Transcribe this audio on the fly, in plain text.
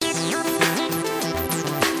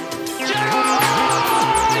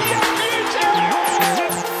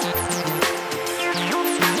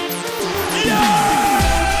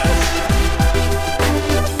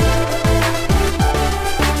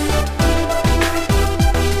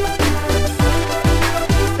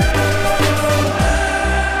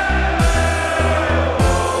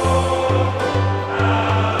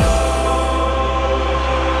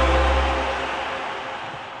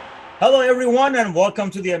everyone, and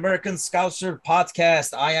welcome to the American Scouser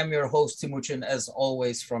podcast. I am your host, Timuchin, as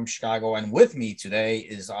always, from Chicago. And with me today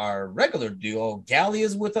is our regular duo. Gally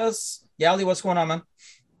is with us. Gally, what's going on, man?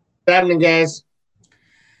 What's happening, guys?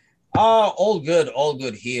 All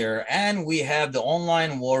good here. And we have the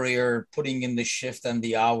online warrior putting in the shift and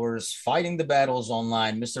the hours, fighting the battles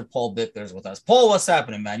online. Mr. Paul Bickler's with us. Paul, what's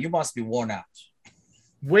happening, man? You must be worn out.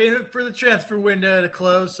 Waiting for the transfer window to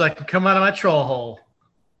close so I can come out of my troll hole.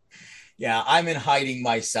 Yeah, I'm in hiding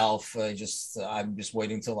myself. I'm just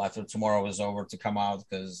waiting till after tomorrow is over to come out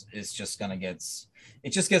because it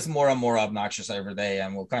just gets more and more obnoxious every day,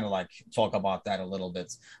 and we'll kind of like talk about that a little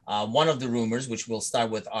bit. One of the rumors, which we'll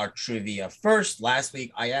start with our trivia first. Last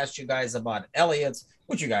week, I asked you guys about Elliott,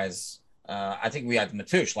 which you guys, I think we had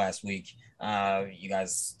Matush last week. You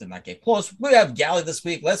guys did not get close. We have Gally this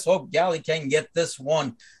week. Let's hope Gally can get this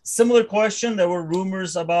one. Similar question. There were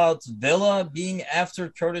rumors about Villa being after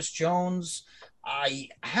Curtis Jones. I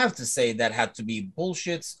have to say that had to be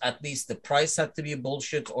bullshit. At least the price had to be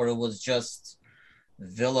bullshit, or it was just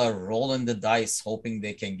Villa rolling the dice, hoping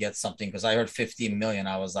they can get something. Because I heard 15 million.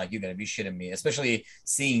 I was like, you gotta be shitting me. Especially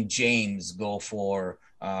seeing James go for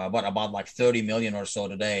about like 30 million or so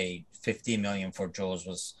today. 15 million for Jones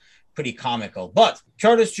was pretty comical. But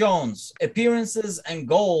Curtis Jones, appearances and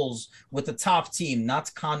goals with the top team, not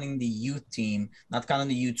counting the youth team, not counting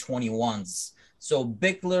the U21s. So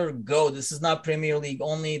Bickler, go. This is not Premier League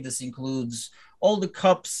only. This includes all the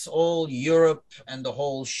cups, all Europe, and the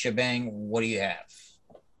whole shebang. What do you have?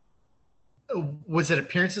 Was it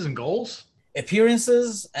appearances and goals?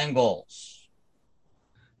 Appearances and goals.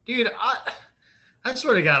 Dude, I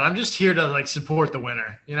swear to God, I'm just here to like support the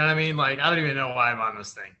winner. You know what I mean? Like, I don't even know why I'm on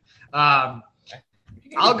this thing. I'll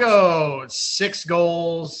go 6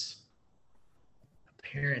 goals.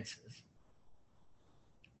 Appearances.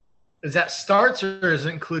 Is that starts or does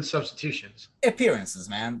it include substitutions? Appearances,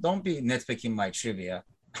 man. Don't be nitpicking my trivia.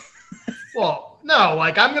 Well, no,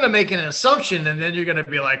 like I'm going to make an assumption and then you're going to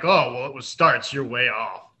be like, oh, well, it was starts. You're way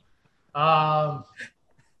off.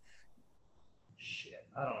 Shit,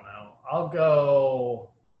 I don't know. I'll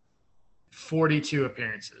go 42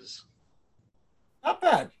 appearances. Not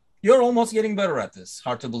bad. You're almost getting better at this.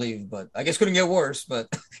 Hard to believe, but I guess couldn't get worse. But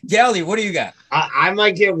Gally, what do you got? I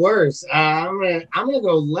might get worse. I'm gonna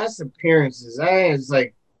go less appearances. I think it's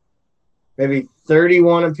like maybe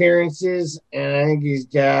 31 appearances, and I think he's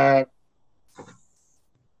got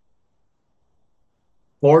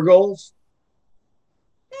 4 goals.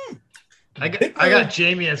 I got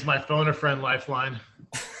Jamie as my phone a friend lifeline.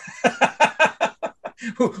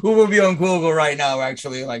 who will be on Google right now,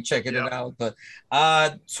 actually, like checking it out. But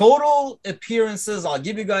total appearances, I'll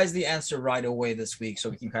give you guys the answer right away this week, so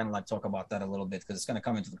we can kind of like talk about that a little bit because it's going to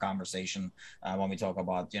come into the conversation when we talk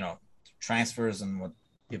about transfers and what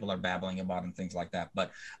people are babbling about and things like that.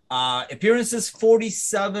 But appearances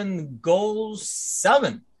 47, goals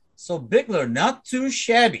 7. So Bickler, not too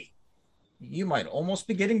shabby. You might almost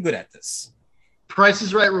be getting good at this. Price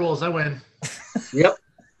is Right rules. I win. Yep.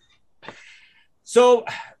 So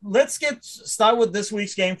let's start with this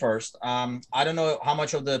week's game first. I don't know how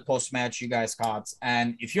much of the post-match you guys caught.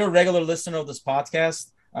 And if you're a regular listener of this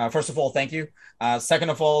podcast, first of all, thank you. Second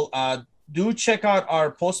of all, do check out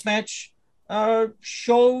our post-match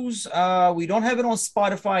shows. We don't have it on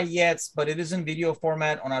Spotify yet, but it is in video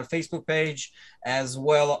format on our Facebook page as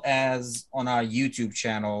well as on our YouTube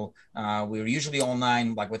channel. We're usually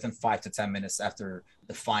online like within 5 to 10 minutes after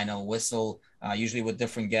the final whistle, usually with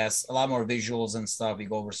different guests, a lot more visuals and stuff. We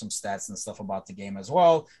go over some stats and stuff about the game as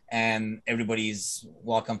well. And everybody's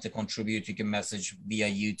welcome to contribute. You can message via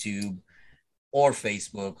YouTube or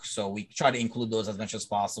Facebook. So we try to include those as much as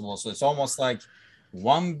possible. So it's almost like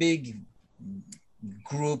one big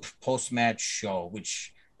group post-match show,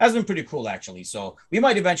 which has been pretty cool, actually. So we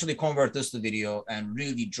might eventually convert this to video and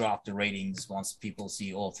really drop the ratings once people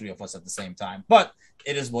see all 3 of us at the same time. But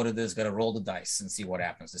it is what it is. Got to roll the dice and see what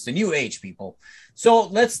happens. It's a new age, people. So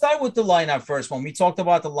let's start with the lineup first. When we talked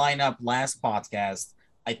about the lineup last podcast,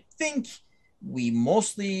 I think we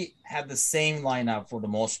mostly had the same lineup for the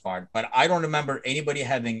most part, but I don't remember anybody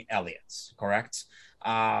having Elliott, correct?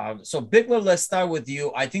 So Bickler, let's start with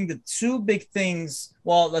you. I think the 2 big things,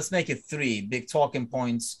 well, let's make it 3 big talking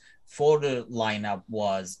points for the lineup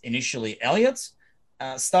was initially Elliott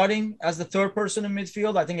starting as the 3rd person in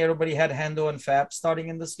midfield. I think everybody had Hendo and Fab starting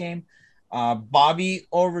in this game. Bobby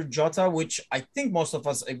over Jota, which I think most of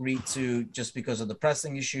us agreed to just because of the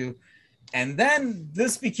pressing issue. And then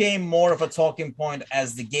this became more of a talking point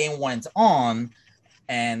as the game went on.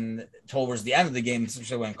 And towards the end of the game,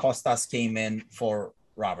 especially when Costas came in for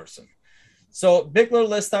Robertson. So, Bickler,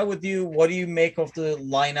 let's start with you. What do you make of the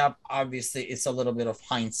lineup? Obviously, it's a little bit of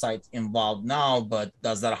hindsight involved now, but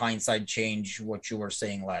does that hindsight change what you were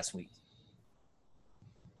saying last week?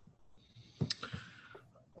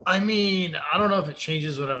 I mean, I don't know if it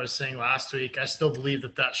changes what I was saying last week. I still believe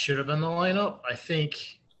that should have been the lineup. I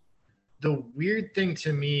think the weird thing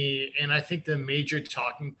to me, and I think the major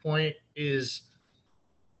talking point is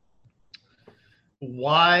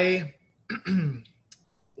why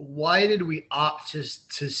why did we opt to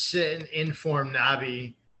sit and inform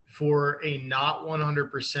Nabi for a not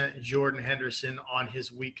 100% Jordan Henderson on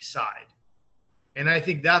his weak side? And I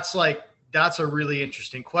think that's a really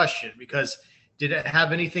interesting question, because did it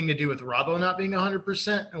have anything to do with Robbo not being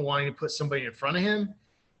 100% and wanting to put somebody in front of him?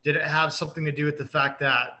 Did it have something to do with the fact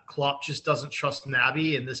that Klopp just doesn't trust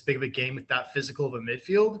Nabi in this big of a game with that physical of a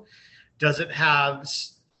midfield? Does it have,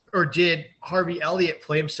 or did Harvey Elliott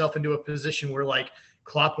play himself into a position where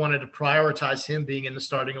Klopp wanted to prioritize him being in the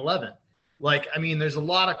starting 11? I mean, there's a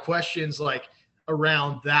lot of questions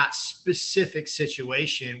around that specific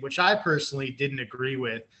situation, which I personally didn't agree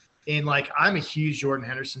with. And I'm a huge Jordan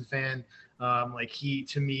Henderson fan. He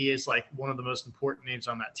to me is one of the most important names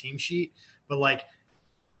on that team sheet, but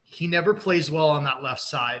he never plays well on that left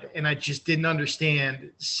side. And I just didn't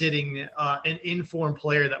understand sitting an in-form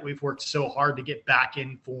player that we've worked so hard to get back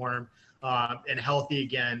in form and healthy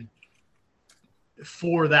again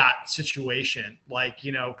for that situation.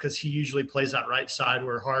 Because he usually plays that right side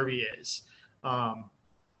where Harvey is.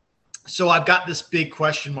 So I've got this big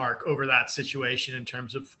question mark over that situation in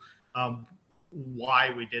terms of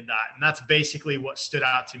why we did that. And that's basically what stood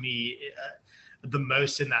out to me the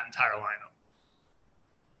most in that entire lineup.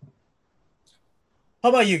 How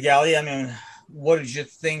about you, Gally? I mean, what did you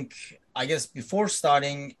think? I guess before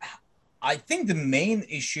starting, I think the main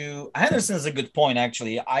issue, Henderson is a good point,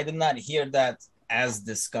 actually. I did not hear that as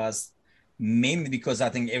discussed, mainly because I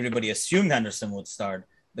think everybody assumed Henderson would start.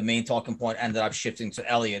 The main talking point ended up shifting to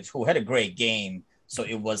Elliott, who had a great game, so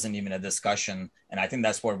it wasn't even a discussion. And I think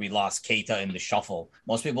that's where we lost Keita in the shuffle.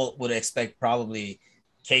 Most people would expect probably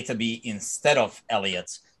Keita be instead of Elliott,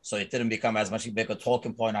 so it didn't become as much a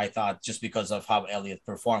talking point, I thought, just because of how Elliott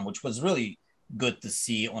performed, which was really good to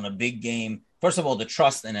see on a big game. First of all, the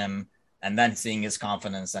trust in him, and then seeing his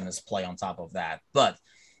confidence and his play on top of that. But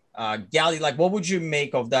Gally, what would you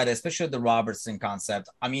make of that, especially the Robertson concept?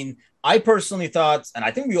 I mean, I personally thought, and I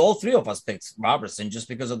think we all three of us picked Robertson just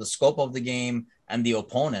because of the scope of the game and the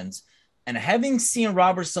opponents. And having seen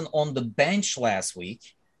Robertson on the bench last week,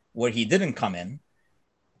 where he didn't come in,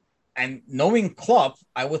 and knowing Klopp,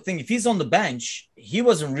 I would think if he's on the bench, he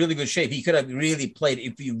was in really good shape. He could have really played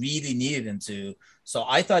if we really needed him to. So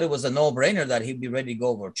I thought it was a no-brainer that he'd be ready to go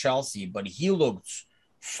over Chelsea, but he looked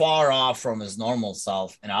far off from his normal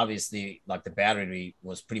self. And obviously, the battery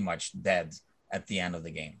was pretty much dead at the end of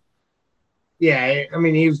the game. Yeah, I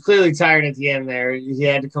mean, he was clearly tired at the end there. He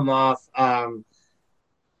had to come off.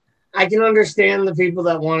 I can understand the people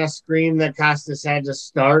that want to scream that Costas had to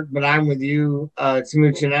start, but I'm with you,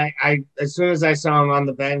 Timuchin. I as soon as I saw him on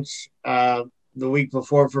the bench the week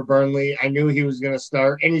before for Burnley, I knew he was going to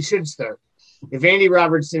start, and he should start. If Andy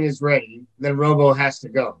Robertson is ready, then Robo has to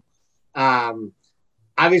go.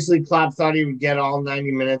 Obviously, Klopp thought he would get all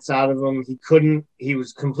 90 minutes out of him. He couldn't. He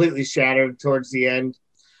was completely shattered towards the end.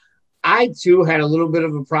 I, too, had a little bit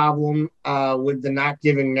of a problem with the not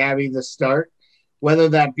giving Naby the start, whether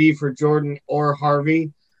that be for Jordan or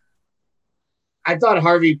Harvey. I thought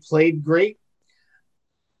Harvey played great.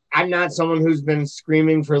 I'm not someone who's been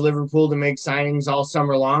screaming for Liverpool to make signings all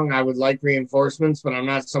summer long. I would like reinforcements, but I'm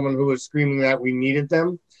not someone who was screaming that we needed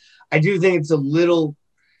them. I do think it's a little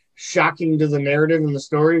shocking to the narrative and the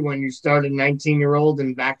story when you start a 19-year-old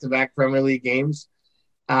in back-to-back Premier League games,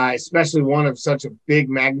 especially one of such a big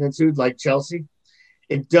magnitude like Chelsea.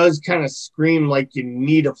 It does kind of scream like you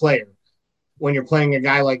need a player when you're playing a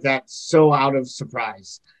guy like that so out of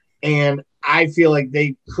surprise. And I feel like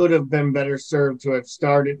they could have been better served to have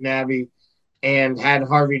started Naby and had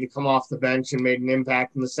Harvey to come off the bench and made an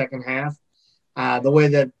impact in the second half, the way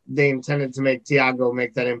that they intended to make Thiago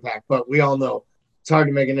make that impact. But we all know it's hard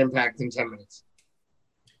to make an impact in 10 minutes.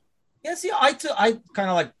 Yeah, see, I kind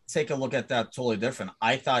of take a look at that totally different.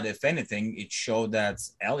 I thought, if anything, it showed that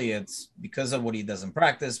Elliott, because of what he does in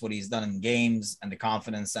practice, what he's done in games, and the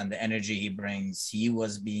confidence and the energy he brings, he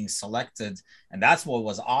was being selected. And that's what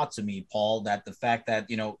was odd to me, Paul, that the fact that,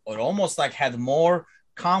 it almost had more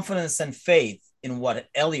confidence and faith in what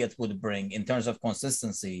Elliott would bring in terms of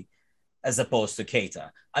consistency as opposed to Keita.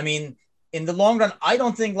 I mean, in the long run, I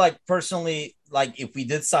don't think, personally, if we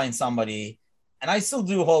did sign somebody, and I still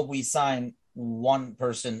do hope we sign one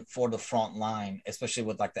person for the front line, especially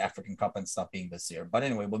with like the African Cup and stuff being this year. But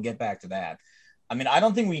anyway, we'll get back to that. I mean, I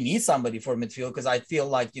don't think we need somebody for midfield because I feel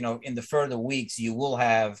like, in the further weeks, you will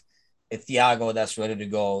have a Thiago that's ready to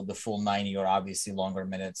go the full 90 or obviously longer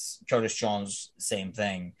minutes. Curtis Jones, same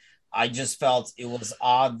thing. I just felt it was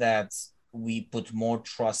odd that we put more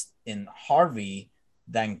trust in Harvey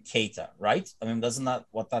than Keita, right? I mean, doesn't that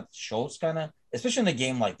what that shows kind of, especially in a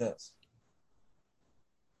game like this?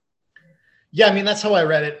 Yeah, I mean that's how I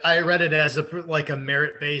read it. I read it as a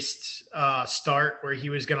merit-based start where he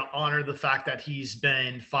was going to honor the fact that he's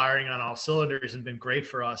been firing on all cylinders and been great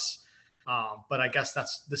for us. But I guess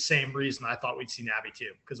that's the same reason I thought we'd see Naby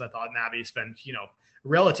too, because I thought Naby's been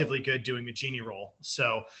relatively good doing the genie role.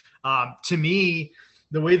 So to me,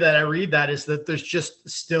 the way that I read that is that there's just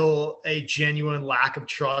still a genuine lack of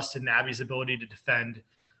trust in Naby's ability to defend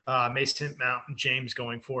Mason Mount and James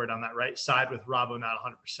going forward on that right side with Robbo not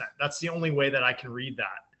 100%. That's the only way that I can read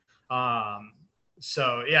that.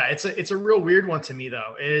 So yeah, it's a real weird one to me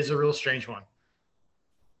though. It is a real strange one.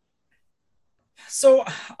 So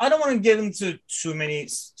I don't want to get into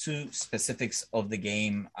too specifics of the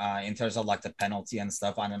game in terms of like the penalty and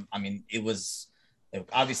stuff. I mean, it was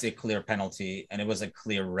obviously a clear penalty and it was a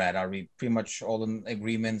clear red. Are we pretty much all in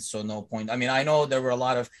agreement? So no point. I mean, I know there were a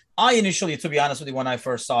lot of, I initially, to be honest with you, when I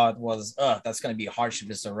first saw it was, that's going to be a hardship.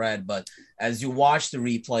 It's a red. But as you watch the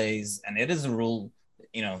replays, and it is a rule,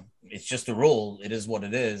 it's just a rule. It is what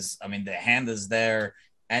it is. I mean, the hand is there.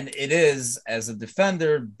 And it is, as a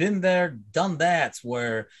defender, been there, done that,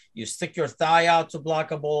 where you stick your thigh out to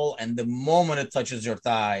block a ball, and the moment it touches your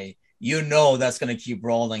thigh, that's going to keep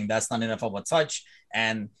rolling. That's not enough of a touch.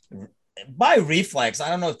 And by reflex, I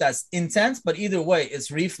don't know if that's intense, but either way, it's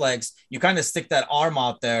reflex. You kind of stick that arm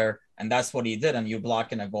out there, and that's what he did, and you're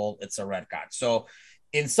blocking a goal. It's a red card. So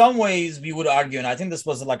in some ways, we would argue, and I think this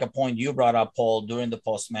was like a point you brought up, Paul, during the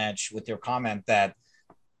post-match with your comment that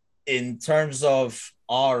in terms of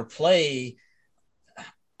our play,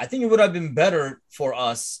 I think it would have been better for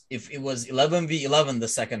us if it was 11v11 the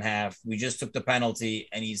second half. We just took the penalty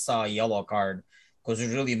and he saw a yellow card because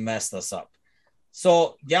it really messed us up.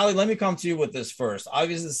 So, Gally, let me come to you with this first.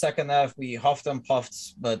 Obviously, the second half, we huffed and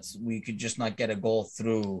puffed, but we could just not get a goal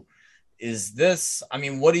through. Is this, I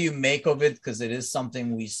mean, what do you make of it? Because it is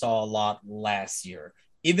something we saw a lot last year,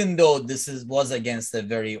 even though this was against a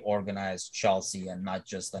very organized Chelsea and not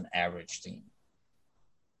just an average team.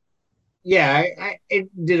 Yeah,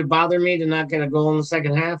 did it bother me to not get a goal in the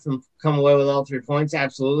second half and come away with all 3 points?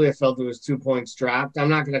 Absolutely. I felt there was 2 points dropped. I'm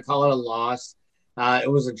not going to call it a loss.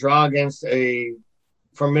 It was a draw against a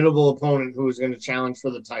formidable opponent who was going to challenge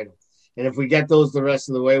for the title. And if we get those the rest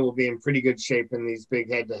of the way, we'll be in pretty good shape in these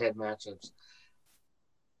big head-to-head matchups.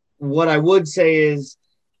 What I would say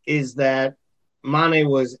is that Mane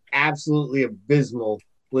was absolutely abysmal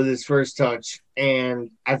with his first touch,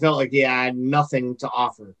 and I felt like he had nothing to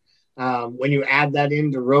offer. When you add that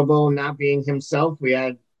into Robbo not being himself, we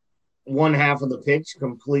had one half of the pitch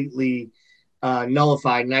completely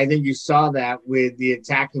nullified. And I think you saw that with the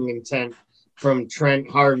attacking intent from Trent,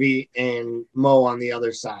 Harvey, and Mo on the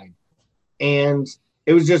other side. And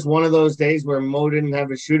it was just one of those days where Mo didn't have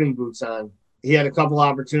his shooting boots on. He had a couple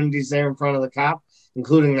opportunities there in front of the cop,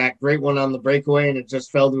 including that great one on the breakaway, and it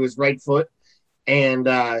just fell to his right foot. And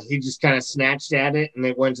he just kind of snatched at it, and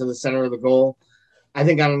it went to the center of the goal. I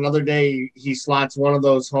think on another day, he slots one of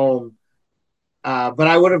those home. But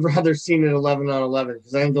I would have rather seen it 11 on 11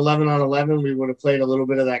 because I think 11 on 11, we would have played a little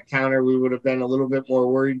bit of that counter. We would have been a little bit more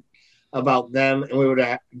worried about them, and we would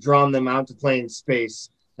have drawn them out to play in space.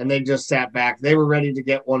 And they just sat back. They were ready to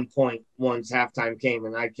get 1 point once halftime came,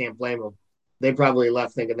 and I can't blame them. They probably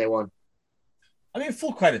left thinking they won. I mean,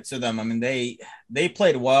 full credit to them. I mean, they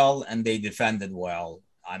played well and they defended well.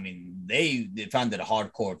 I mean, they defended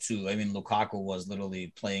hardcore too. I mean, Lukaku was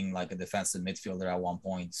literally playing like a defensive midfielder at one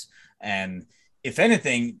point. And if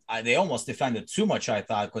anything, they almost defended too much, I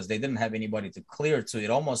thought, because they didn't have anybody to clear to. It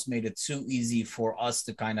almost made it too easy for us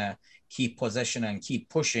to kind of keep possession and keep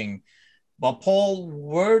pushing. But Paul,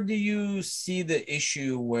 where do you see the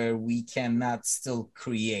issue where we cannot still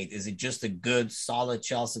create? Is it just a good, solid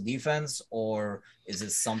Chelsea defense, or is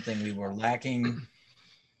it something we were lacking?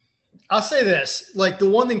 I'll say this, like the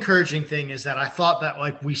one encouraging thing is that I thought that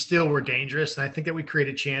like we still were dangerous, and I think that we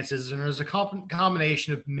created chances, and there's a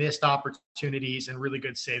combination of missed opportunities and really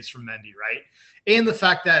good saves from Mendy, right? And the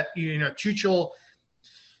fact that, Tuchel,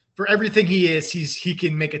 for everything he is, he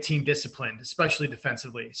can make a team disciplined, especially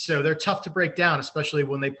defensively. So they're tough to break down, especially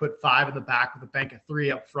when they put 5 in the back with a bank of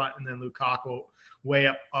 3 up front and then Lukaku way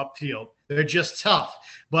upfield. They're just tough.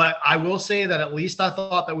 But I will say that at least I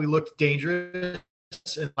thought that we looked dangerous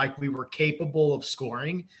and like we were capable of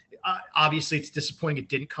scoring. Obviously, it's disappointing it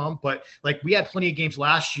didn't come, but like we had plenty of games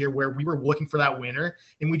last year where we were looking for that winner,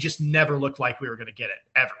 and we just never looked like we were going to get it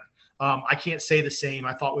ever. I can't say the same.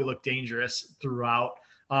 I thought we looked dangerous throughout.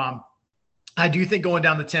 I do think going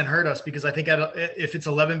down to 10 hurt us because I think if it's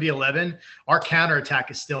 11v11, our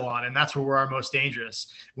counterattack is still on, and that's where we're our most dangerous.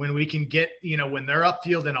 When we can get, when they're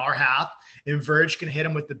upfield in our half, and Verge can hit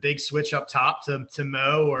them with the big switch up top to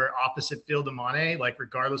Mo or opposite field to Mane, like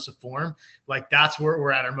regardless of form, like that's where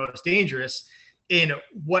we're at our most dangerous. And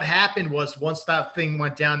what happened was once that thing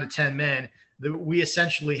went down to 10 men, we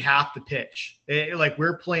essentially half the pitch. Like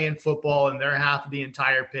we're playing football and they're half of the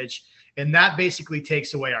entire pitch. And that basically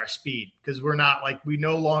takes away our speed because we're not like, we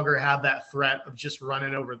no longer have that threat of just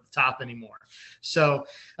running over the top anymore. So,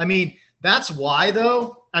 I mean, that's why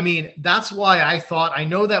though. I mean, that's why I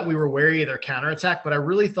know that we were wary of their counterattack, but I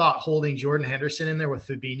really thought holding Jordan Henderson in there with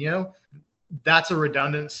Fabinho, that's a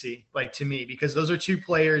redundancy, like to me, because those are two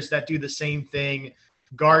players that do the same thing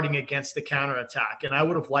guarding against the counterattack. And I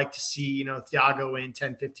would have liked to see, Thiago in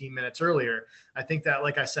 10, 15 minutes earlier. I think that,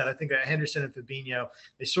 like I said, I think that Henderson and Fabinho,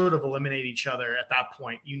 they sort of eliminate each other at that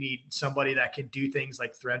point. You need somebody that can do things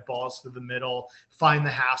like thread balls through the middle, find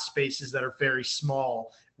the half spaces that are very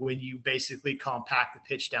small when you basically compact the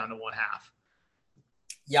pitch down to one half.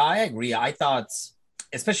 Yeah, I agree. I thought,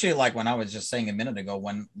 especially like when I was just saying a minute ago,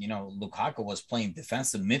 when, Lukaku was playing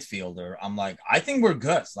defensive midfielder, I'm like, I think we're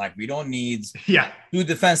good. Like, we don't need two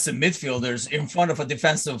defensive midfielders in front of a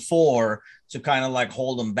defensive four to kind of like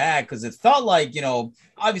hold them back. Cause it felt like,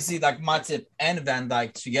 obviously like Matip and Van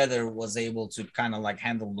Dijk together was able to kind of like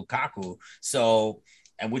handle Lukaku. So,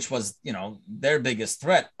 and which was, their biggest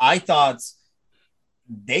threat. I thought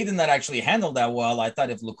they did not actually handle that well. I thought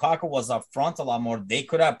if Lukaku was up front a lot more, they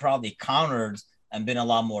could have probably countered and been a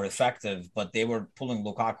lot more effective, but they were pulling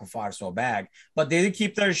Lukaku far so back. But they did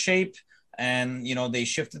keep their shape, and they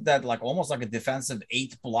shifted that like almost like a defensive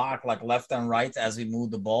 8 block, like left and right as we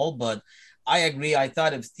moved the ball. But I agree. I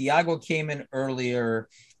thought if Thiago came in earlier,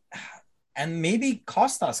 and maybe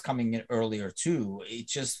Costas coming in earlier too, it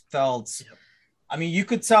just felt. I mean, you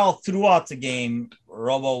could tell throughout the game,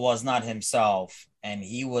 Robo was not himself, and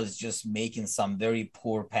he was just making some very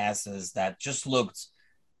poor passes that just looked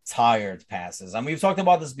tired passes. And we've talked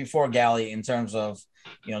about this before, Gally, in terms of,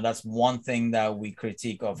 that's one thing that we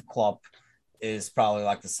critique of Klopp is probably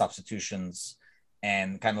like the substitutions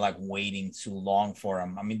and kind of like waiting too long for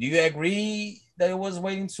him. I mean, do you agree that it was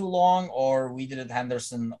waiting too long, or we did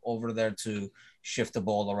Henderson over there to shift the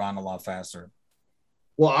ball around a lot faster?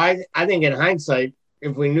 Well, I think in hindsight,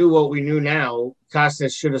 if we knew what we knew now,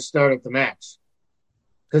 Costas should have started the match.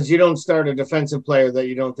 Because you don't start a defensive player that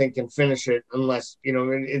you don't think can finish it unless,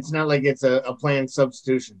 it's not like it's a planned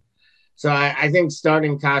substitution. So I think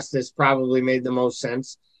starting Costas probably made the most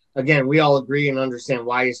sense. Again, we all agree and understand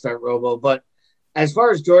why you start Robo. But as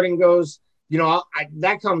far as Jordan goes,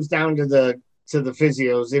 that comes down to the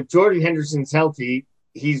physios. If Jordan Henderson's healthy,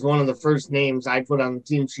 he's one of the first names I put on the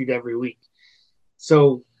team sheet every week.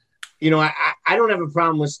 So, I don't have a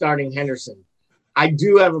problem with starting Henderson. I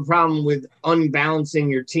do have a problem with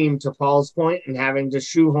unbalancing your team, to Paul's point, and having to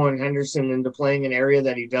shoehorn Henderson into playing an area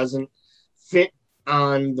that he doesn't fit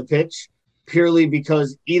on the pitch purely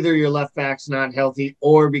because either your left back's not healthy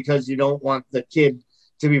or because you don't want the kid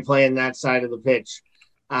to be playing that side of the pitch.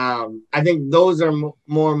 I think those are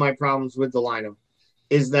more my problems with the lineup,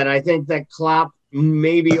 is that I think that Klopp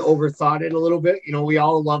maybe overthought it a little bit. We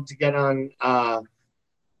all love to get on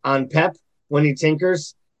Pep when he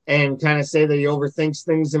tinkers and kind of say that he overthinks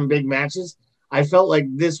things in big matches. I felt like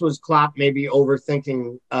this was Klopp maybe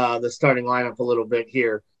overthinking the starting lineup a little bit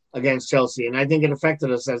here against Chelsea, and I think it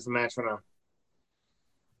affected us as the match went on.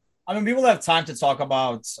 I mean, we will have time to talk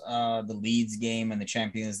about the Leeds game and the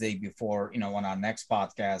Champions League before, on our next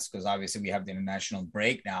podcast, because obviously we have the international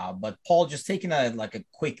break now. But Paul, just taking a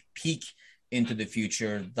quick peek into the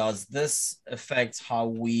future, does this affect how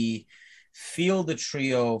we feel the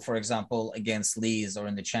trio, for example, against Leeds or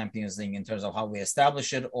in the Champions League in terms of how we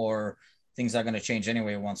establish it, or things are going to change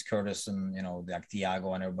anyway once Curtis and, like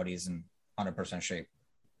Thiago and everybody's in 100% shape?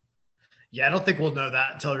 Yeah, I don't think we'll know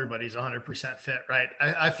that until everybody's 100% fit, right?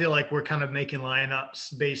 I feel like we're kind of making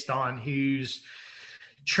lineups based on who's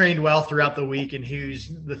trained well throughout the week and who's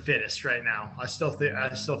the fittest right now. I still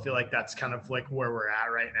feel like that's kind of like where we're at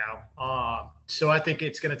right now. So I think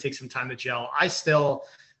it's going to take some time to gel. I still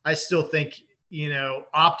think,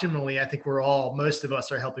 optimally, I think most of us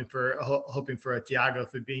are hoping for a Thiago,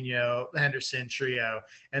 Fabinho, Henderson trio.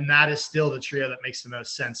 And that is still the trio that makes the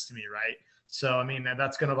most sense to me, right? So, I mean,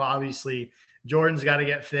 that's going to obviously Jordan's got to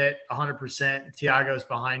get fit 100%. Thiago's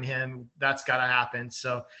behind him. That's got to happen.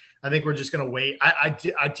 So I think we're just going to wait. I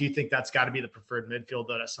do think that's got to be the preferred midfield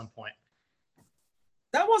though at some point.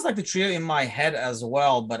 That was like the trio in my head as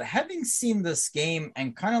well. But having seen this game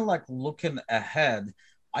and kind of like looking ahead,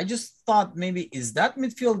 I just thought maybe is that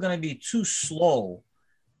midfield going to be too slow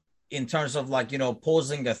in terms of like,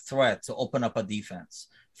 posing a threat to open up a defense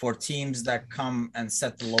for teams that come and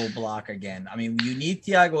set the low block again. I mean, you need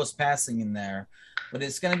Thiago's passing in there, but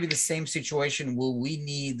it's going to be the same situation. Will we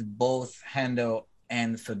need both Hendo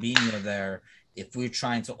and Fabinho there if we're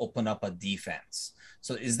trying to open up a defense?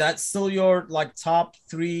 So is that still your like top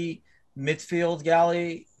three midfield,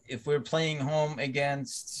 Gally? If we're playing home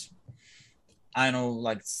against, I know,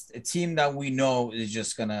 like a team that we know is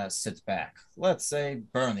just going to sit back. Let's say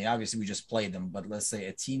Burnley. Obviously, we just played them, but let's say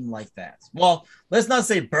a team like that. Well, let's not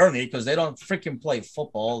say Burnley because they don't freaking play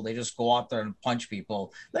football. They just go out there and punch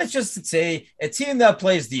people. Let's just say a team that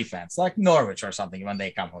plays defense, like Norwich or something when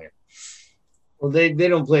they come here. Well, they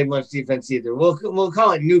don't play much defense either. We'll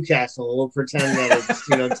call it Newcastle. We'll pretend that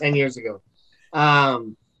it's 10 years ago.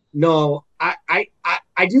 No,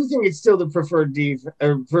 I do think it's still the preferred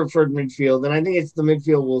midfield, and I think it's the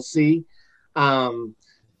midfield we'll see.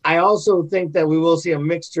 I also think that we will see a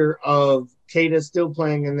mixture of Keita still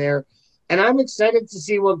playing in there, and I'm excited to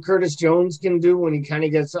see what Curtis Jones can do when he kind of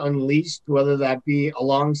gets unleashed, whether that be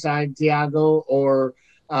alongside Thiago or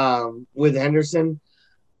with Henderson.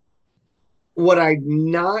 What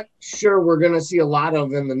I'm not sure we're going to see a lot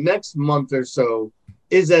of in the next month or so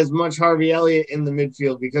is as much Harvey Elliott in the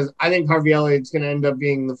midfield, because I think Harvey Elliott's going to end up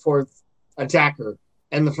being the fourth attacker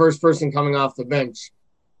and the first person coming off the bench,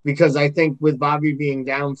 because I think with Bobby being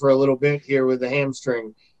down for a little bit here with the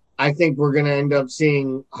hamstring, I think we're going to end up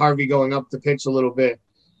seeing Harvey going up the pitch a little bit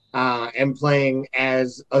and playing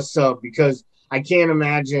as a sub, because I can't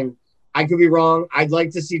imagine. I could be wrong. I'd like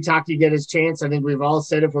to see Taki get his chance. I think we've all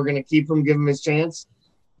said if we're going to keep him, give him his chance.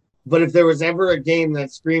 But if there was ever a game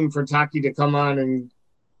that screamed for Taki to come on and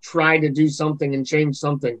try to do something and change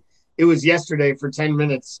something, it was yesterday for 10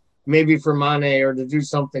 minutes, maybe for Mane or to do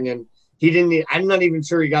something. And he didn't, I'm not even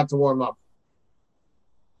sure he got to warm up.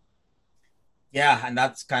 Yeah, and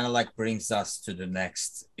that's kind of like brings us to the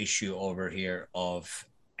next issue over here of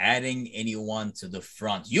adding anyone to the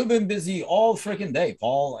front. You've been busy all freaking day,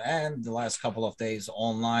 Paul, and the last couple of days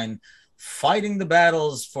online fighting the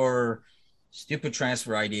battles for stupid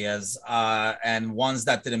transfer ideas and ones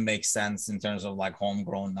that didn't make sense in terms of like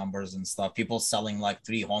homegrown numbers and stuff. People selling like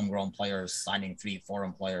 3 homegrown players, signing 3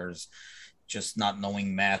 foreign players, just not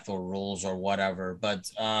knowing math or rules or whatever. But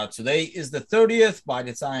today is the 30th. By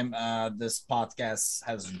the time this podcast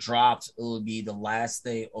has dropped, it will be the last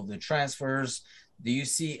day of the transfers. Do you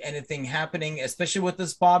see anything happening, especially with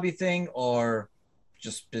this Bobby thing, or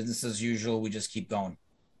just business as usual? We just keep going.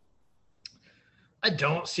 I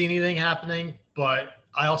don't see anything happening, but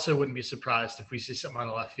I also wouldn't be surprised if we see something on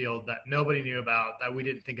the left field that nobody knew about, that we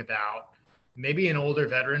didn't think about. Maybe an older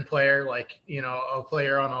veteran player, like, a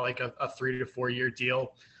player on a 3 to 4 year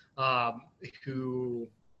deal who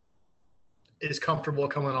is comfortable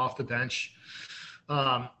coming off the bench.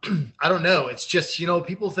 I don't know. It's just,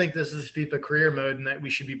 people think this is FIFA career mode and that we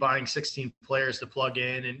should be buying 16 players to plug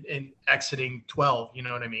in and exiting 12, you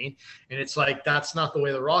know what I mean? And it's like, that's not the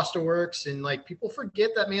way the roster works. And like, people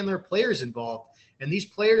forget that, man, there are players involved and these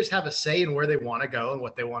players have a say in where they want to go and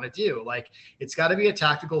what they want to do. Like, it's got to be a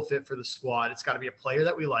tactical fit for the squad. It's got to be a player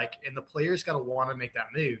that we like, and the players got to want to make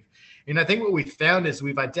that move. And I think what we found is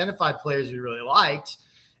we've identified players we really liked,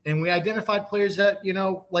 and we identified players that,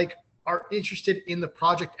 are interested in the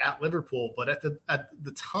project at Liverpool. But at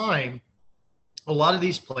the time, a lot of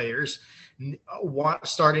these players want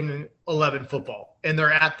starting 11 football, and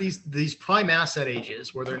they're at these prime asset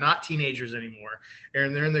ages where they're not teenagers anymore,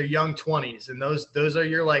 and they're in their young 20s, and those are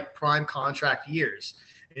your like prime contract years.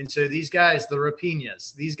 And so these guys, the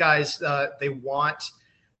Rapinas, these guys, they want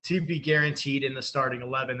to be guaranteed in the starting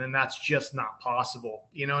 11, and that's just not possible,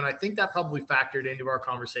 and I think that probably factored into our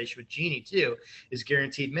conversation with Jeannie too, is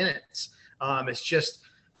guaranteed minutes.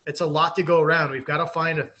 It's a lot to go around. We've got to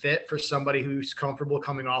find a fit for somebody who's comfortable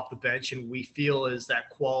coming off the bench, and we feel is that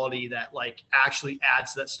quality that like actually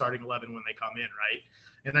adds to that starting 11 when they come in, right?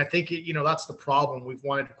 And I think that's the problem. We've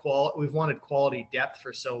wanted quality depth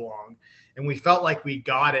for so long, and we felt like we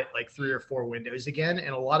got it like 3 or 4 windows again,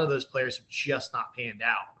 and a lot of those players have just not panned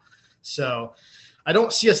out. So I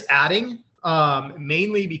don't see us adding,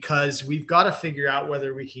 mainly because we've got to figure out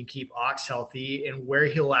whether we can keep Ox healthy and where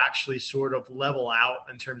he'll actually sort of level out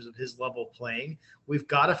in terms of his level playing. We've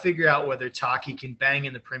got to figure out whether Taki can bang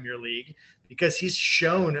in the Premier League, because he's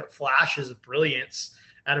shown flashes of brilliance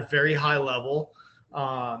at a very high level.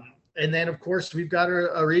 And then, of course, we've got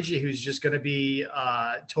Origi, who's just going to be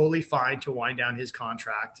totally fine to wind down his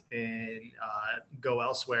contract and go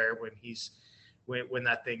elsewhere when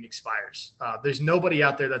that thing expires. There's nobody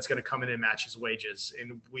out there that's going to come in and match his wages.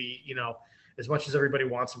 And we, as much as everybody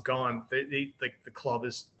wants him gone, the club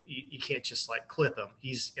is, you can't just like clip him.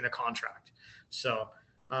 He's in a contract. So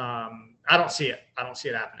I don't see it. I don't see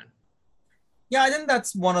it happening. Yeah, I think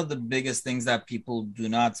that's one of the biggest things that people do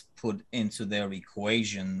not put into their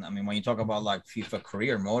equation. I mean, when you talk about like FIFA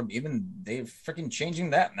career mode, even they're freaking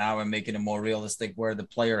changing that now and making it more realistic where the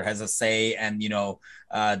player has a say and,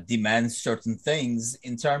 demands certain things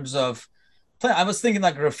in terms of play. I was thinking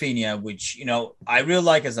like Rafinha, which, I really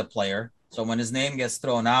like as a player. So when his name gets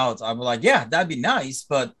thrown out, I'm like, yeah, that'd be nice.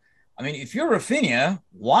 But I mean, if you're Rafinha,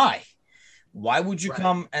 why? Why would you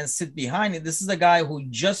come and sit behind it? This is a guy who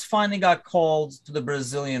just finally got called to the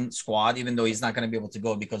Brazilian squad, even though he's not going to be able to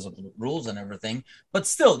go because of the rules and everything. But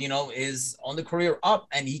still, is on the career up,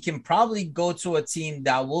 and he can probably go to a team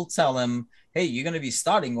that will tell him, hey, you're going to be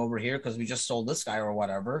starting over here because we just sold this guy or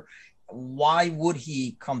whatever. Why would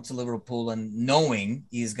he come to Liverpool and knowing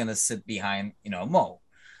he's going to sit behind, Mo?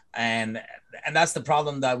 And that's the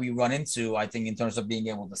problem that we run into, I think, in terms of being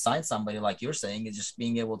able to sign somebody, like you're saying, is just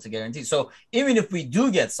being able to guarantee. So even if we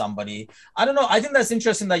do get somebody, I don't know. I think that's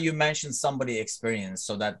interesting that you mentioned somebody experienced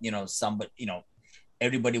so that, somebody,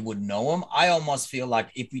 everybody would know him. I almost feel like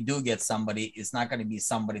if we do get somebody, it's not going to be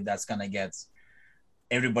somebody that's going to get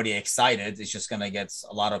everybody excited. It's just going to get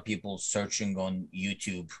a lot of people searching on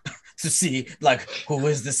YouTube to see like, who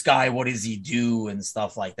is this guy? What does he do? And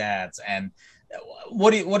stuff like that. And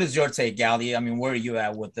what is your take, Gally? I mean, where are you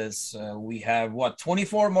at with this? We have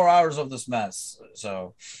 24 more hours of this mess.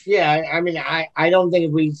 So yeah, I mean, I don't think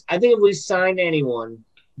if we sign anyone,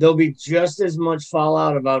 there'll be just as much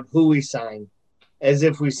fallout about who we sign as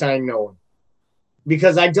if we sign no one,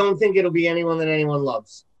 because I don't think it'll be anyone that anyone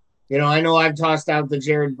loves. I know I've tossed out the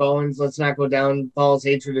Jared Bowens. Let's not go down Paul's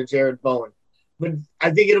hatred of Jared Bowen, but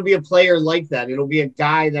I think it'll be a player like that. It'll be a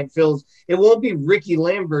guy that fills. It won't be Ricky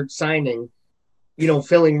Lambert signing,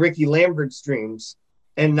 filling Ricky Lambert's dreams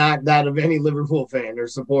and not that of any Liverpool fan or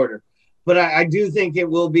supporter. But I do think it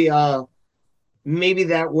will be maybe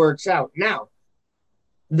that works out. Now,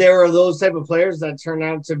 there are those type of players that turn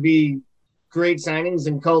out to be great signings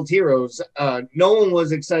and cult heroes. No one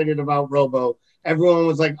was excited about Robo. Everyone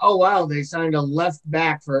was like, oh, wow, they signed a left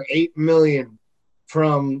back for $8 million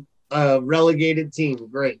from a relegated team.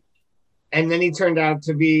 Great. And then he turned out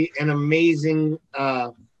to be an amazing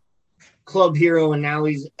club hero, and now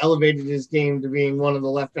he's elevated his game to being one of the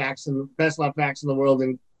left backs and best left backs in the world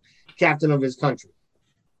and captain of his country.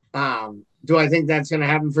 Do I think that's going to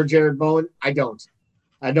happen for Jared Bowen? I don't.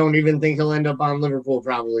 I don't even think he'll end up on Liverpool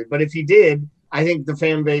probably. But if he did, I think the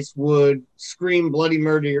fan base would scream bloody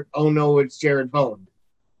murder, oh no, it's Jared Bowen.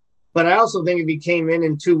 But I also think if he came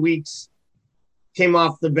in 2 weeks, came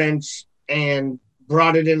off the bench and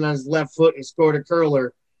brought it in on his left foot and scored a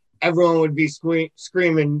curler, everyone would be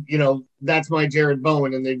screaming, that's my Jared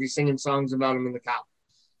Bowen, and they'd be singing songs about him in the Kop.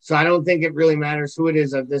 So I don't think it really matters who it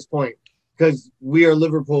is at this point, because we are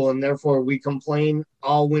Liverpool, and therefore we complain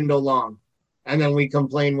all window long, and then we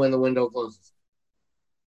complain when the window closes.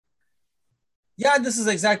 Yeah, this is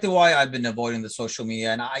exactly why I've been avoiding the social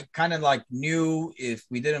media. And I kind of knew if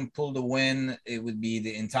we didn't pull the win, it would be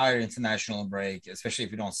the entire international break, especially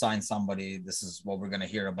if you don't sign somebody. This is what we're going to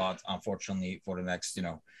hear about, unfortunately, for the next,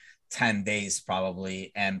 10 days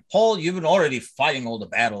probably. And Paul, you've been already fighting all the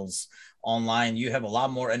battles online. You have a lot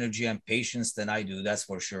more energy and patience than I do. That's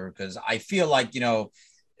for sure. Because I feel like,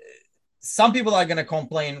 some people are going to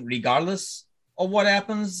complain regardless of what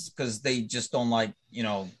happens because they just don't like,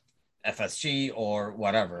 FSG or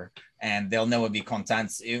whatever, and they'll never be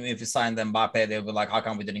content. Even if you sign Mbappe, they'll be like, how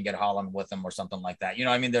come we didn't get Haaland with them or something like that?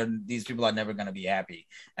 These people are never going to be happy.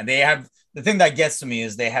 And they have, the thing that gets to me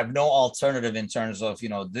is they have no alternative in terms of,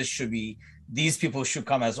 these people should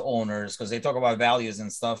come as owners because they talk about values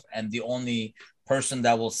and stuff. And the only person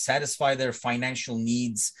that will satisfy their financial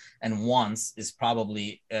needs and wants is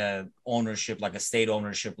probably ownership, like a state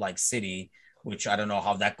ownership, like City, which I don't know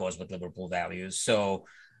how that goes with Liverpool values. So,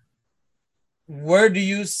 where do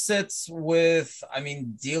you sit with,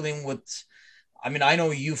 dealing with, I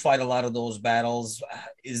know you fight a lot of those battles.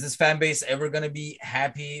 Is this fan base ever going to be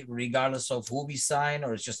happy regardless of who we sign,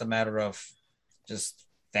 or it's just a matter of just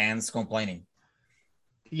fans complaining?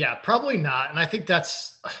 Yeah, probably not. And I think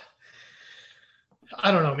that's, I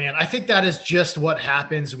don't know, man. I think that is just what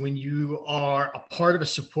happens when you are a part of a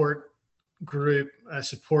support group,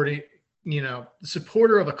 supporting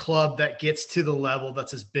supporter of a club that gets to the level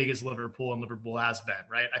that's as big as Liverpool, and Liverpool has been,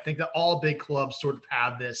 right? I think that all big clubs sort of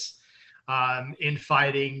have this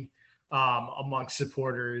infighting amongst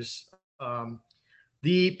supporters.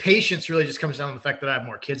 The patience really just comes down to the fact that I have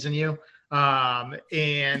more kids than you.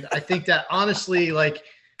 And I think that honestly, like,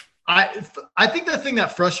 I think the thing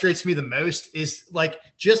that frustrates me the most is like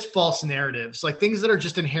just false narratives, like things that are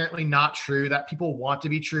just inherently not true that people want to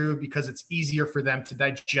be true because it's easier for them to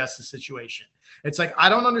digest the situation. It's like, I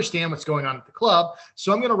don't understand what's going on at the club,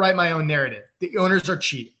 so I'm going to write my own narrative. The owners are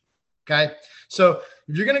cheap. Okay. So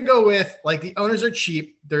if you're going to go with like the owners are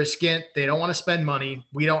cheap, they're skint, they don't want to spend money.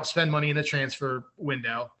 We don't spend money in the transfer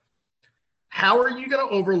window. How are you going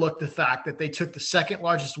to overlook the fact that they took the second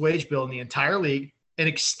largest wage bill in the entire league and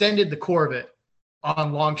extended the core of it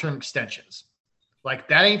on long-term extensions? Like,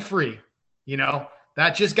 that ain't free,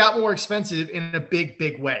 that just got more expensive in a big,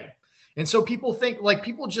 big way. And so people think, like,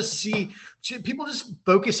 people just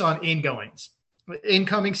focus on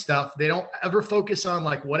incoming stuff. They don't ever focus on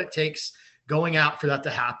like what it takes going out for that to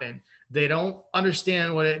happen. They don't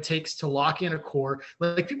understand what it takes to lock in a core.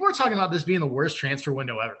 Like, people are talking about this being the worst transfer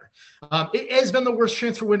window ever. It has been the worst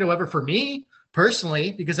transfer window ever for me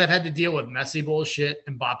personally, because I've had to deal with Messi bullshit,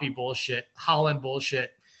 Mbappe bullshit, Haaland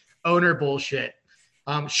bullshit, owner bullshit.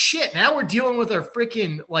 Now we're dealing with our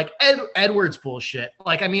freaking like Edwards bullshit.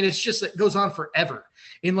 Like, I mean, it's just, it goes on forever.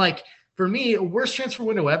 And like, for me, worst transfer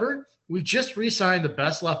window ever. We just re-signed the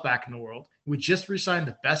best left back in the world. We just re-signed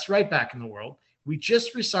the best right back in the world. We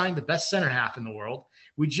just re-signed the best center half in the world.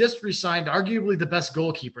 We just re-signed arguably the best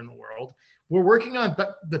goalkeeper in the world. We're working on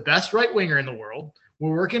the best right winger in the world.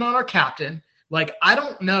 We're working on our captain. Like, I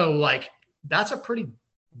don't know, like, that's a pretty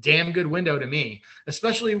damn good window to me,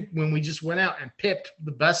 especially when we just went out and pipped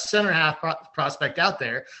the best center half prospect out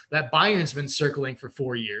there that Bayern's been circling for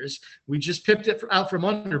 4 years. We just pipped it out from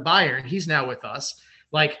under Bayern. He's now with us.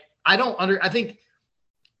 Like, to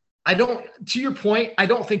your point, I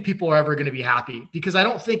don't think people are ever going to be happy because I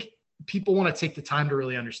don't think people want to take the time to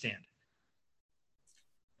really understand.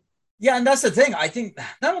 Yeah, and that's the thing. I think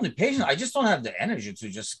not only patient, I just don't have the energy to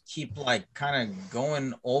just keep like kind of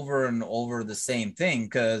going over and over the same thing,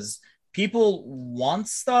 because people want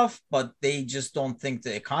stuff, but they just don't think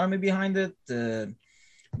the economy behind it, the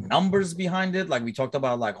numbers behind it. Like we talked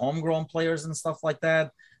about, like homegrown players and stuff like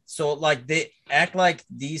that. So like they act like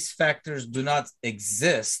these factors do not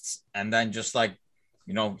exist, and then just like,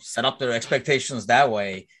 set up their expectations that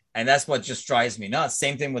way. And that's what just drives me nuts.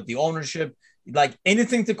 Same thing with the ownership. Like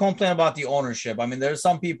anything to complain about the ownership. I mean, there's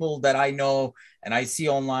some people that I know and I see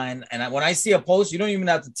online, and when I see a post, you don't even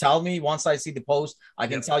have to tell me. Once I see the post, I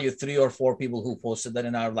can tell you 3 or 4 people who posted that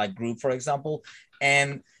in our like group, for example.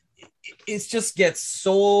 And it just gets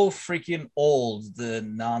so freaking old, the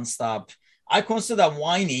nonstop. I consider that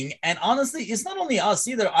whining. And honestly, it's not only us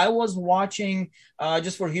either. I was watching,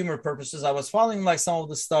 just for humor purposes, I was following like some of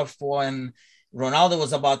the stuff when Ronaldo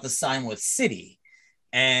was about to sign with City.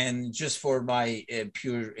 And just for my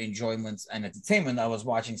pure enjoyment and entertainment, I was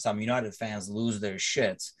watching some United fans lose their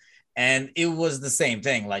shit. And it was the same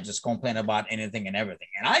thing, like just complain about anything and everything.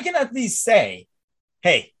 And I can at least say,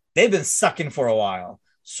 hey, they've been sucking for a while.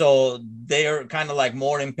 So they're kind of like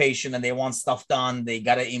more impatient and they want stuff done. They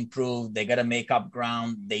got to improve. They got to make up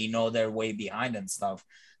ground. They know they're way behind and stuff.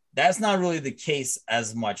 That's not really the case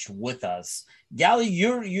as much with us. Gally,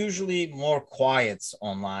 you're usually more quiet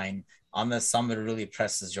online unless somebody really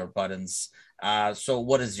presses your buttons. So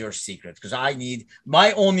what is your secret? Because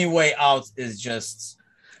my only way out is just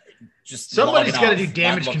somebody's got to do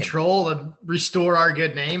damage control and restore our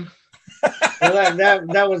good name. Well,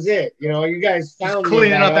 that was it. You guys found me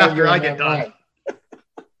cleaning up after I get done.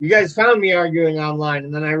 You guys found me arguing online,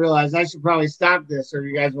 and then I realized I should probably stop this, or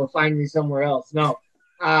you guys will find me somewhere else. No,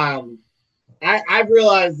 I've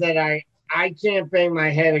realized that I can't bang my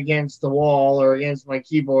head against the wall or against my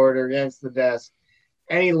keyboard or against the desk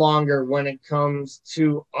any longer when it comes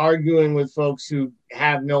to arguing with folks who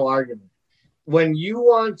have no argument. When you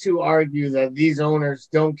want to argue that these owners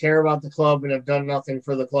don't care about the club and have done nothing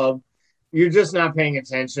for the club, you're just not paying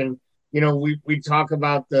attention. We talk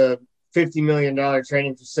about the $50 million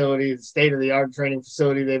training facility, the state-of-the-art training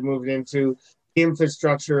facility they've moved into, the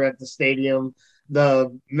infrastructure at the stadium,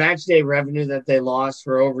 the match day revenue that they lost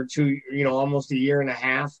for over almost a year and a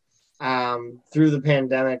half through the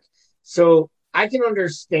pandemic. So I can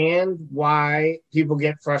understand why people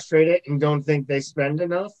get frustrated and don't think they spend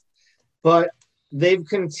enough, but they've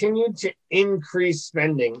continued to increase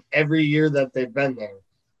spending every year that they've been there,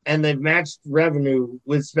 and they've matched revenue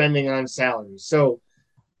with spending on salaries. So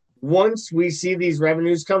once we see these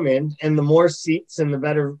revenues come in and the more seats and the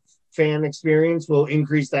better fan experience will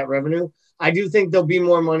increase that revenue. I do think there'll be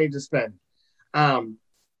more money to spend.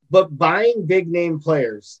 But buying big name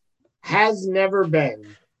players has never been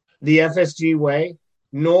the FSG way,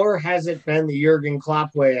 nor has it been the Jurgen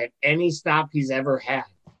Klopp way at any stop he's ever had.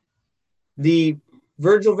 The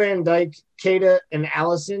Virgil van Dijk, Keita, and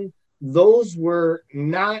Alisson, those were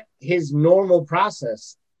not his normal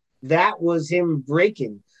process. That was him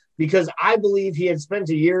breaking, because I believe he had spent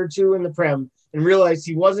a year or two in the Prem and realized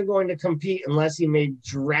he wasn't going to compete unless he made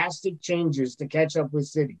drastic changes to catch up with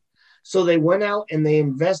City. So they went out and they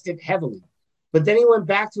invested heavily. But then he went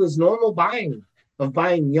back to his normal buying of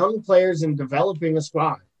buying young players and developing a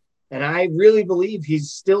squad. And I really believe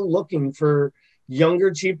he's still looking for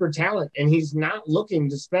younger, cheaper talent. And he's not looking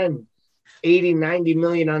to spend 80, 90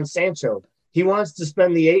 million on Sancho. He wants to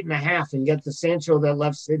spend the 8.5 and get the Sancho that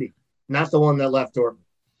left City, not the one that left Dortmund.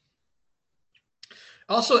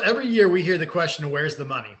 Also, every year we hear the question, where's the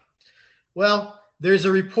money? Well, there's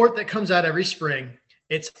a report that comes out every spring.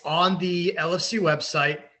 It's on the LFC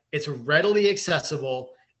website. It's readily accessible,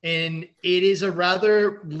 and it is a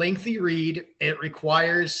rather lengthy read. It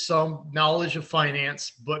requires some knowledge of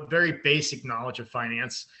finance, but very basic knowledge of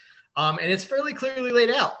finance. And it's fairly clearly laid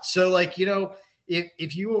out. So, like, you know,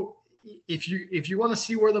 if you want to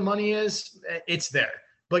see where the money is, it's there.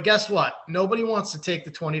 But guess what? Nobody wants to take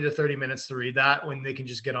the 20 to 30 minutes to read that when they can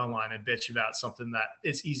just get online and bitch about something that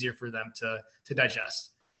is easier for them to digest.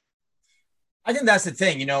 I think that's the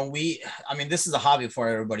thing. You know, this is a hobby for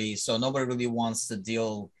everybody. So nobody really wants to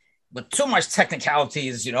deal with too much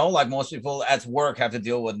technicalities, you know, like most people at work have to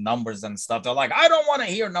deal with numbers and stuff. They're like, I don't want to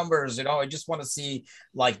hear numbers, you know, I just want to see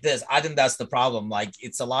like this. I think that's the problem. Like,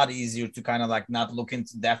 it's a lot easier to kind of like not look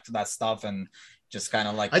into depth to that stuff and just kind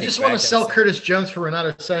of like, I just want to sell Curtis Jones for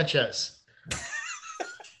Renato Sanchez.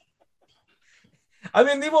 I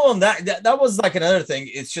mean, even on that was like another thing.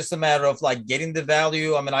 It's just a matter of like getting the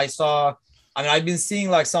value. I mean, I've been seeing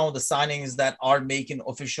like some of the signings that are making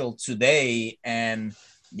official today, and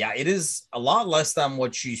yeah, it is a lot less than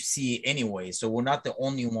what you see anyway. So we're not the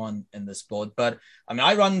only one in this boat. But I mean,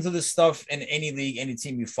 I run into this stuff in any league, any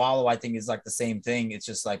team you follow. I think it's like the same thing. It's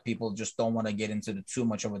just like people just don't want to get into the too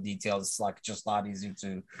much of a detail. It's like just a lot easier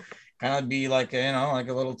to kind of be like, you know, like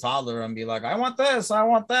a little toddler and be like, I want this, I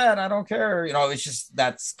want that, I don't care. You know, it's just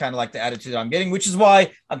that's kind of like the attitude I'm getting, which is why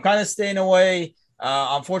I'm kind of staying away.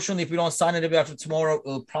 Unfortunately, if we don't sign it after tomorrow,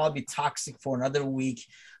 it'll probably be toxic for another week.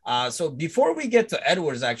 So before we get to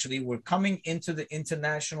Edwards, actually, we're coming into the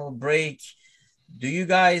international break. Do you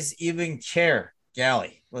guys even care?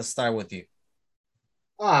 Gally, let's start with you.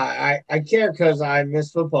 I care because I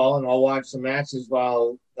miss football and I'll watch the matches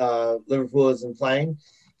while Liverpool isn't playing.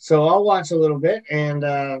 So I'll watch a little bit, and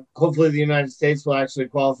hopefully the United States will actually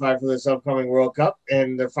qualify for this upcoming World Cup.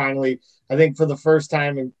 And they're finally, I think, for the first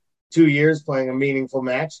time in 2 years, playing a meaningful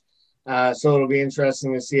match. So it'll be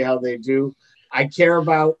interesting to see how they do. I care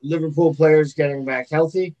about Liverpool players getting back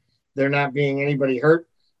healthy. They're not being anybody hurt.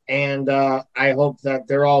 And I hope that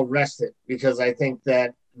they're all rested, because I think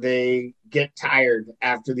that they get tired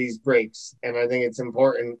after these breaks. And I think it's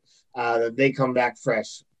important that they come back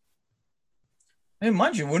fresh. I mean,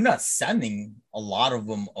 mind you, we're not sending a lot of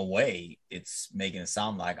them away. It's making it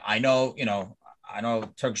sound like, I know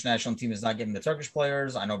Turkish national team is not getting the Turkish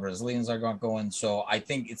players. I know Brazilians are not going. So I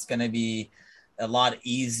think it's going to be a lot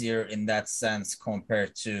easier in that sense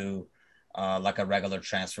compared to like a regular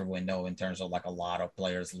transfer window, in terms of like a lot of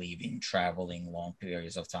players leaving, traveling long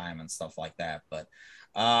periods of time and stuff like that. But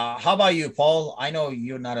how about you, Paul? I know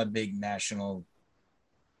you're not a big national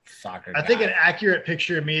soccer guy. I think an accurate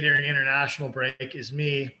picture of me during international break is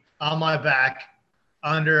me on my back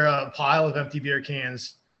under a pile of empty beer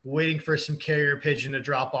cans, waiting for some carrier pigeon to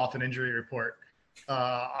drop off an injury report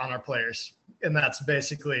on our players. And that's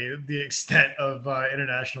basically the extent of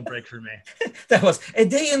international break for me. That was a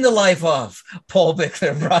day in the life of Paul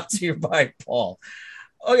Bickler, brought to you by Paul.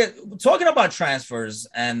 Okay, talking about transfers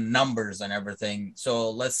and numbers and everything. So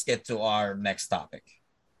let's get to our next topic.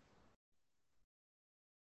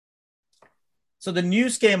 So the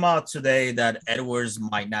news came out today that Edwards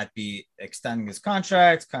might not be extending his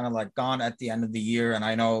contract, kind of like gone at the end of the year. And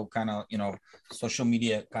I know kind of, you know, social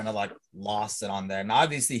media kind of like lost it on there. And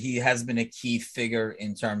obviously he has been a key figure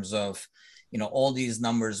in terms of, you know, all these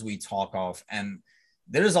numbers we talk of. And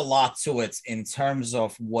there's a lot to it in terms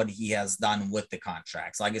of what he has done with the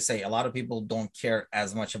contracts. Like I say, a lot of people don't care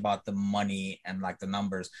as much about the money and like the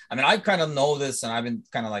numbers. I mean, I kind of know this, and I've been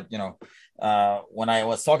kind of like, you know, when I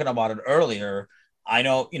was talking about it earlier, I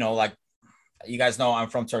know, you know, like you guys know, I'm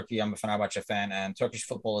from Turkey. I'm a Fenerbahce fan, and Turkish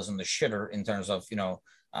football is in the shitter in terms of, you know,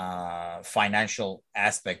 financial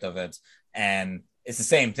aspect of it. And it's the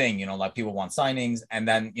same thing, like people want signings, and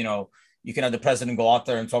then, you can have the president go out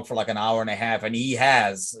there and talk for like an hour and a half, and he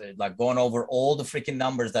has like going over all the freaking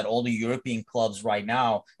numbers that all the European clubs right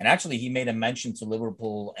now. And actually, he made a mention to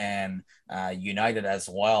Liverpool and United as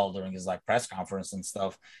well during his like press conference and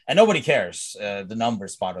stuff. And nobody cares the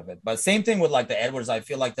numbers part of it. But same thing with like the Edwards. I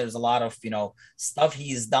feel like there's a lot of stuff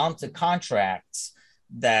he's done to contracts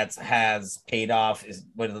that has paid off, is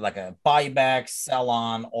whether like a buyback, sell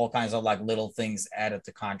on, all kinds of like little things added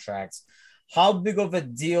to contracts. How big of a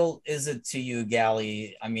deal is it to you,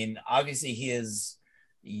 Gally? I mean, obviously his,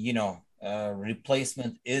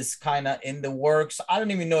 replacement is kind of in the works. I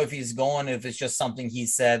don't even know if he's going, if it's just something he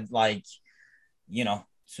said, like,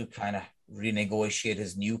 to kind of renegotiate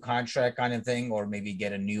his new contract kind of thing, or maybe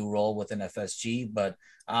get a new role within FSG. But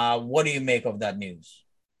what do you make of that news?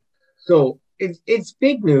 So it's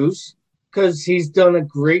big news because he's done a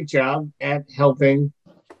great job at helping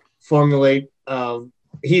formulate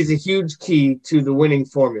he's a huge key to the winning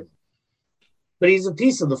formula, but he's a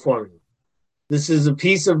piece of the formula. This is a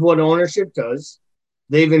piece of what ownership does.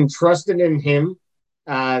 They've entrusted in him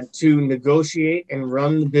to negotiate and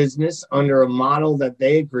run the business under a model that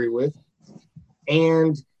they agree with.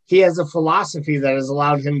 And he has a philosophy that has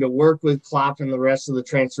allowed him to work with Klopp and the rest of the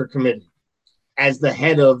transfer committee as the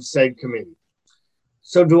head of said committee.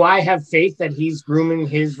 So do I have faith that he's grooming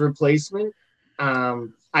his replacement?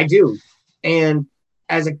 I do. And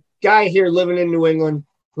as a guy here living in New England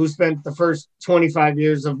who spent the first 25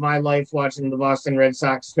 years of my life watching the Boston Red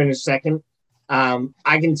Sox finish second,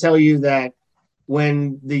 I can tell you that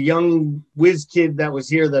when the young whiz kid that was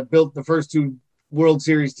here that built the first two World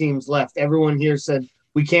Series teams left, everyone here said,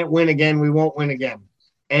 we can't win again. We won't win again.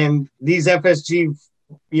 And these FSG,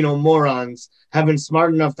 morons have been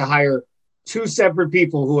smart enough to hire two separate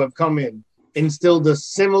people who have come in, instilled a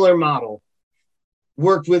similar model,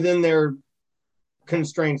 worked within their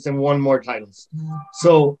constraints, and won more titles.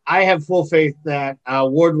 So I have full faith that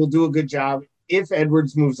Ward will do a good job if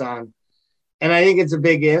Edwards moves on. And I think it's a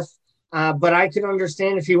big if, but I can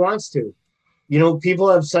understand if he wants to. People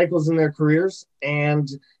have cycles in their careers, and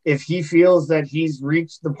if he feels that he's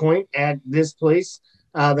reached the point at this place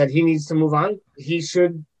that he needs to move on, he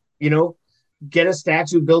should, get a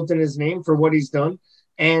statue built in his name for what he's done,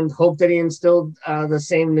 and hope that he instilled the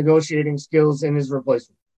same negotiating skills in his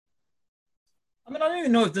replacement. I mean, I don't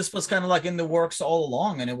even know if this was kind of like in the works all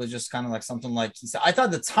along, and it was just kind of like something like he said. I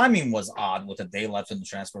thought the timing was odd with a day left in the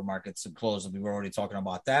transfer market to close. We were already talking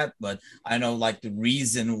about that, but I know like the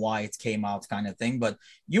reason why it came out kind of thing. But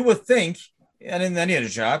you would think, and in any other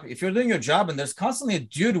job, if you're doing your job and there's constantly a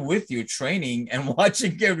dude with you training and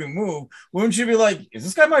watching every move, wouldn't you be like, is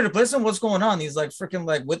this guy my replacement? What's going on? He's like freaking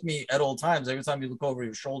like with me at all times, every time you look over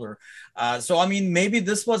your shoulder. So, I mean, maybe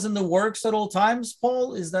this was in the works at all times,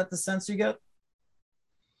 Paul. Is that the sense you get?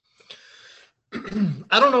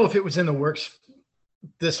 I don't know if it was in the works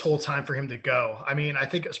this whole time for him to go. I mean, I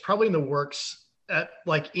think it's probably in the works at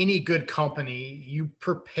like any good company, you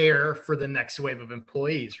prepare for the next wave of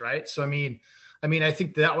employees, right? So, I mean, I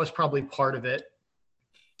think that was probably part of it.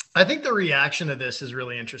 I think the reaction to this is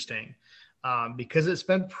really interesting because it's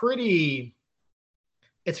been pretty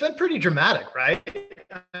dramatic, right?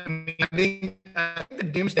 I think the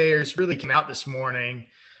doomsdayers really came out this morning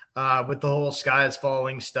with the whole sky is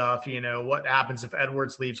falling stuff, what happens if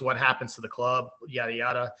Edwards leaves, what happens to the club, yada,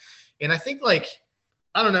 yada. And I think like,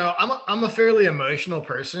 I don't know, I'm a fairly emotional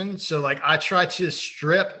person. So like I try to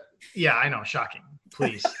strip. Yeah, I know. Shocking.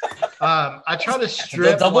 Please. I try to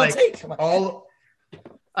strip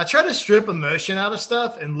I try to strip emotion out of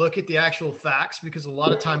stuff and look at the actual facts, because a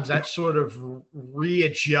lot of times that sort of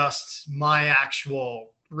readjusts my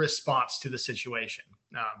actual response to the situation.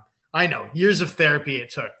 I know years of therapy it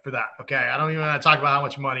took for that. Okay. I don't even want to talk about how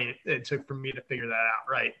much money it took for me to figure that out.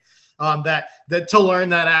 Right. That to learn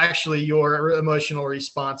that actually your emotional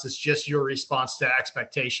response is just your response to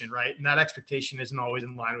expectation. Right. And that expectation isn't always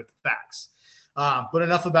in line with the facts. But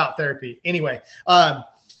enough about therapy. Anyway,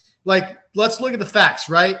 like, let's look at the facts,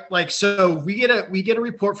 right? Like, so we get a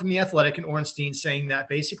report from the Athletic and Ornstein saying that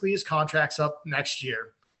basically his contract's up next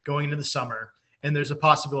year going into the summer. And there's a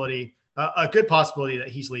possibility, a good possibility that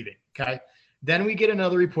he's leaving. Okay. Then we get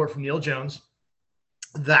another report from Neil Jones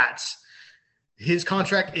that his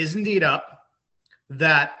contract is indeed up,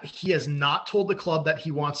 that he has not told the club that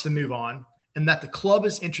he wants to move on, and that the club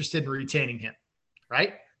is interested in retaining him.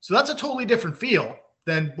 Right. So that's a totally different feel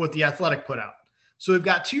than what the Athletic put out. So we've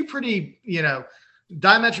got two pretty,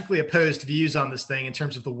 diametrically opposed views on this thing in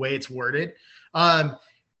terms of the way it's worded. At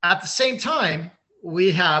the same time,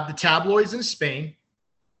 we have the tabloids in Spain.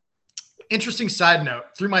 Interesting side note,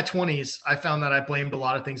 through my 20s, I found that I blamed a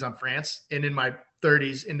lot of things on France. And in my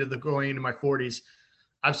 30s into the going into my 40s,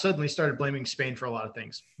 I've suddenly started blaming Spain for a lot of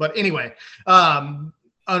things. But anyway,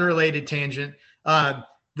 unrelated tangent.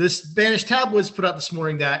 The Spanish tabloids put out this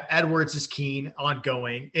morning that Edwards is keen on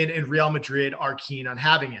going, and Real Madrid are keen on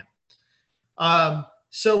having him.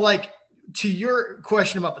 So, like, to your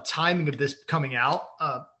question about the timing of this coming out,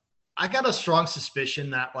 I got a strong suspicion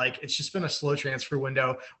that, like, it's just been a slow transfer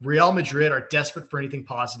window. Real Madrid are desperate for anything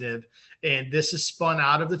positive, and this is spun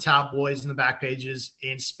out of the tabloids and the back pages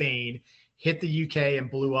in Spain, hit the UK, and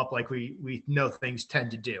blew up like we know things tend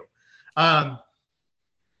to do.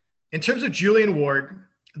 In terms of Julian Ward,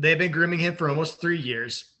 they've been grooming him for almost 3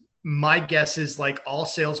 years. My guess is, like all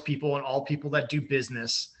salespeople and all people that do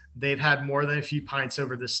business, they've had more than a few pints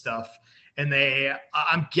over this stuff. And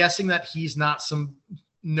I'm guessing that he's not some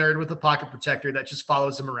nerd with a pocket protector that just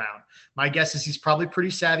follows him around. My guess is he's probably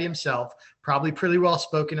pretty savvy himself, probably pretty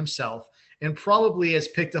well-spoken himself, and probably has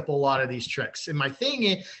picked up a lot of these tricks. And my thing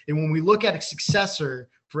is, and when we look at a successor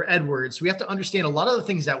for Edwards, we have to understand a lot of the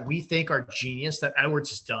things that we think are genius that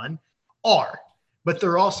Edwards has done but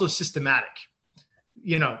they're also systematic.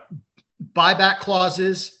 Buyback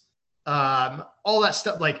clauses, all that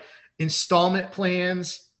stuff, like installment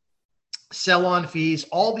plans, sell-on fees,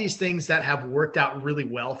 all these things that have worked out really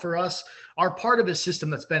well for us are part of a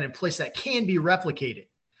system that's been in place that can be replicated.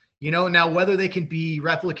 Now whether they can be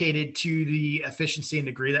replicated to the efficiency and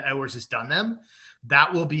degree that Edwards has done them,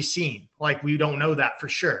 that will be seen. Like, we don't know that for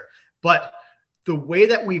sure. But the way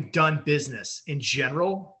that we've done business in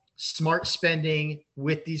general, smart spending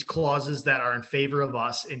with these clauses that are in favor of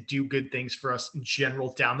us and do good things for us in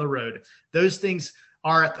general down the road, those things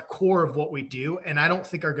are at the core of what we do, and I don't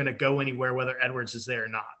think are going to go anywhere whether Edwards is there or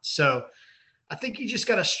not. So I think you just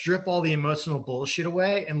got to strip all the emotional bullshit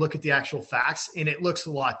away and look at the actual facts, and it looks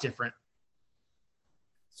a lot different.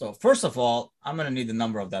 So first of all, I'm going to need the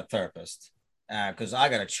number of that therapist, because I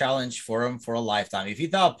got a challenge for him for a lifetime. If he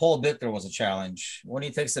thought Paul Bickler was a challenge, when he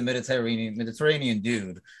takes a Mediterranean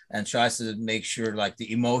dude and tries to make sure like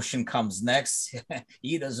the emotion comes next,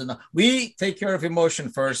 he doesn't know. We take care of emotion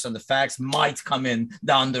first, and the facts might come in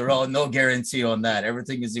down the road. No guarantee on that.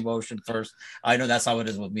 Everything is emotion first. I know that's how it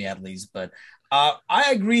is with me, at least. But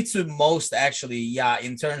I agree to most, actually. Yeah,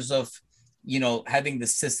 in terms of having the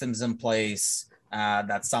systems in place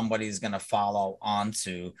that somebody is going to follow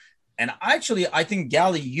onto. And actually, I think,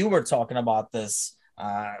 Gally, you were talking about this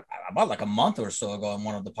about like a month or so ago in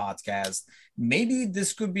one of the podcasts. Maybe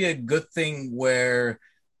this could be a good thing where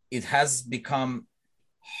it has become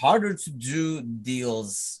harder to do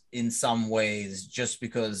deals in some ways just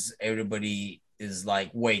because everybody is like,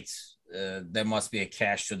 wait, there must be a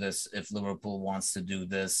catch to this if Liverpool wants to do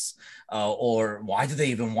this, or why do they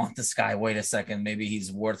even want this guy? Wait a second, maybe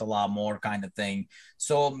he's worth a lot more, kind of thing.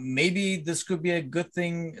 So maybe this could be a good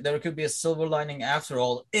thing. There could be a silver lining after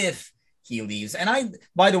all if he leaves. And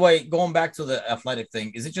by the way, going back to the Athletic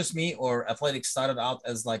thing, is it just me, or Athletic started out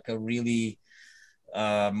as like a really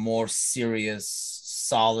more serious,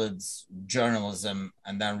 solid journalism,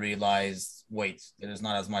 and then realized, wait, there's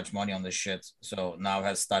not as much money on this shit, so now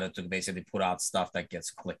has started to basically put out stuff that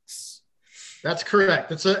gets clicks? That's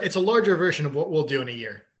correct. It's a larger version of what we'll do in a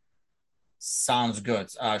year. Sounds good.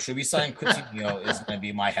 Should we sign Coutinho is going to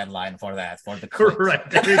be my headline for that, for the clicks.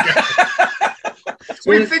 Correct. There you go.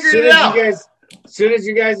 We figured it out. As soon as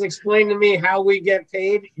you guys explain to me how we get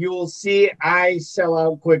paid, you will see I sell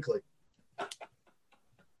out quickly.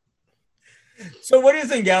 So what do you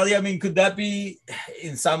think, Gally? I mean, could that be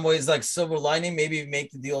in some ways like silver lining, maybe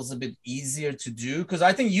make the deals a bit easier to do? Because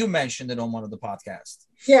I think you mentioned it on one of the podcasts.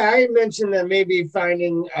 Yeah, I mentioned that maybe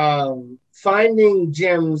finding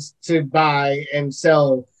gems to buy and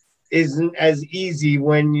sell isn't as easy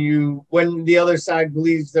when the other side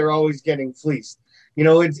believes they're always getting fleeced.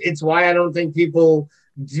 It's why I don't think people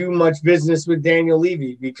do much business with Daniel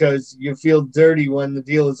Levy, because you feel dirty when the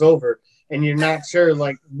deal is over. And you're not sure,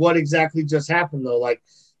 like, what exactly just happened, though. Like,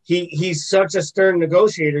 he's such a stern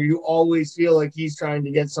negotiator. You always feel like he's trying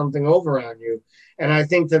to get something over on you. And I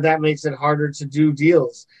think that makes it harder to do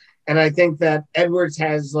deals. And I think that Edwards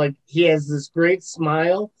has this great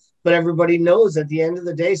smile, but everybody knows at the end of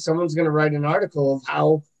the day, someone's going to write an article of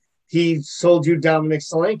how he sold you Dominic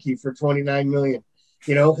Solanke for $29 million,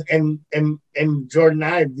 and Jordan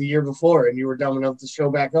Ibe the year before, and you were dumb enough to show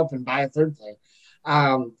back up and buy a third player.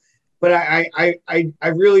 But I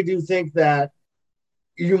really do think that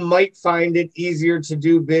you might find it easier to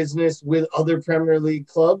do business with other Premier League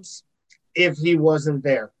clubs if he wasn't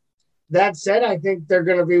there. That said, I think they're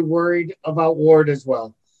going to be worried about Ward as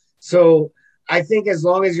well. So I think as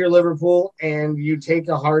long as you're Liverpool and you take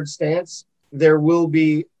a hard stance, there will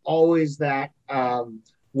be always that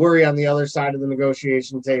worry on the other side of the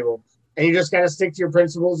negotiation table. And you just got to stick to your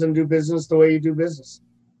principles and do business the way you do business.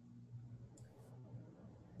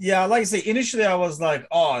 Yeah, like I say, initially I was like,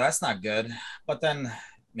 oh, that's not good. But then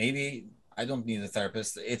maybe I don't need a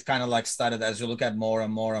therapist. It kind of like started as you look at more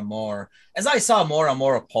and more and more. As I saw more and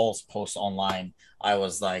more of Paul's posts online, I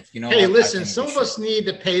was like, you know Hey, what? listen, some of us need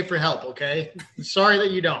to pay for help, okay? Sorry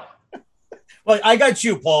that you don't. Well, I got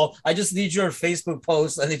you, Paul. I just need your Facebook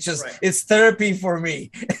post, and it's therapy for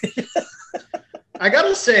me. I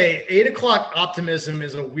gotta say, 8 o'clock optimism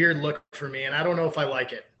is a weird look for me, and I don't know if I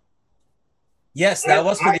like it. Yes, that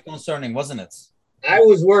was pretty concerning, wasn't it? I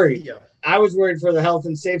was worried. Yeah. I was worried for the health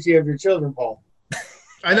and safety of your children, Paul.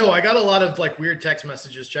 I know. I got a lot of like weird text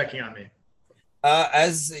messages checking on me.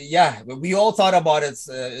 We all thought about it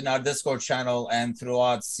in our Discord channel and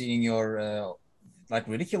throughout seeing your like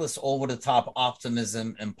ridiculous over the top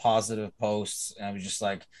optimism and positive posts. And I was just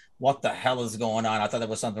like, what the hell is going on? I thought there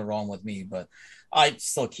was something wrong with me, but I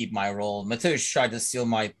still keep my role. Mateusz tried to steal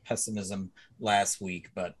my pessimism last week,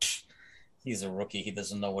 but he's a rookie. He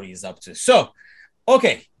doesn't know what he's up to. So,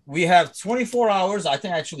 okay, we have 24 hours. I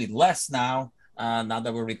think actually less now. Now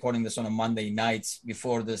that we're recording this on a Monday night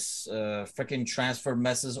before this freaking transfer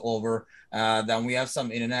mess is over. Then we have the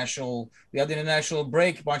international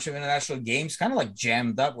break, a bunch of international games kind of like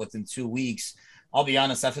jammed up within 2 weeks. I'll be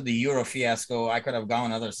honest, after the Euro fiasco, I could have gone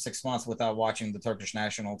another 6 months without watching the Turkish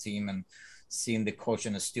national team and seeing the coach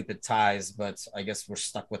in his stupid ties. But I guess we're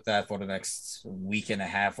stuck with that for the next week and a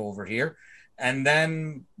half over here. And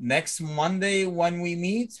then next Monday when we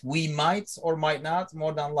meet, we might or might not,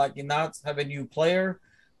 more than likely not, have a new player.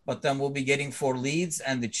 But then we'll be getting for Leeds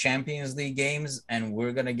and the Champions League games. And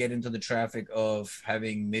we're going to get into the traffic of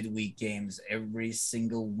having midweek games every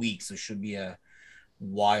single week. So it should be a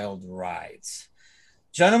wild ride.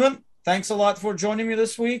 Gentlemen, thanks a lot for joining me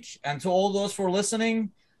this week. And to all those for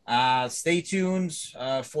listening, stay tuned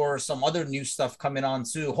for some other new stuff coming on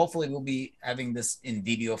too. Hopefully we'll be having this in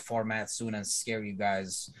video format soon and scare you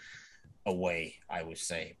guys away, I would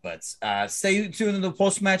say. But stay tuned in the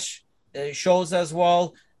post-match shows as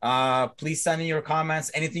well. Please send in your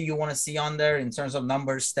comments, anything you want to see on there in terms of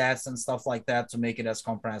numbers, stats, and stuff like that to make it as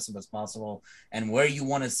comprehensive as possible, and where you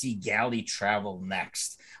want to see Gally travel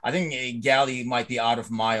next. I think Gally might be out of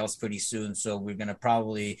miles pretty soon, so we're going to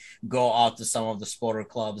probably go out to some of the sporter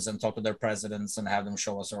clubs and talk to their presidents and have them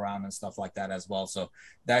show us around and stuff like that as well. So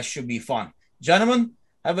that should be fun. Gentlemen,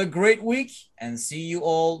 have a great week and see you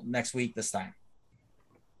all next week this time.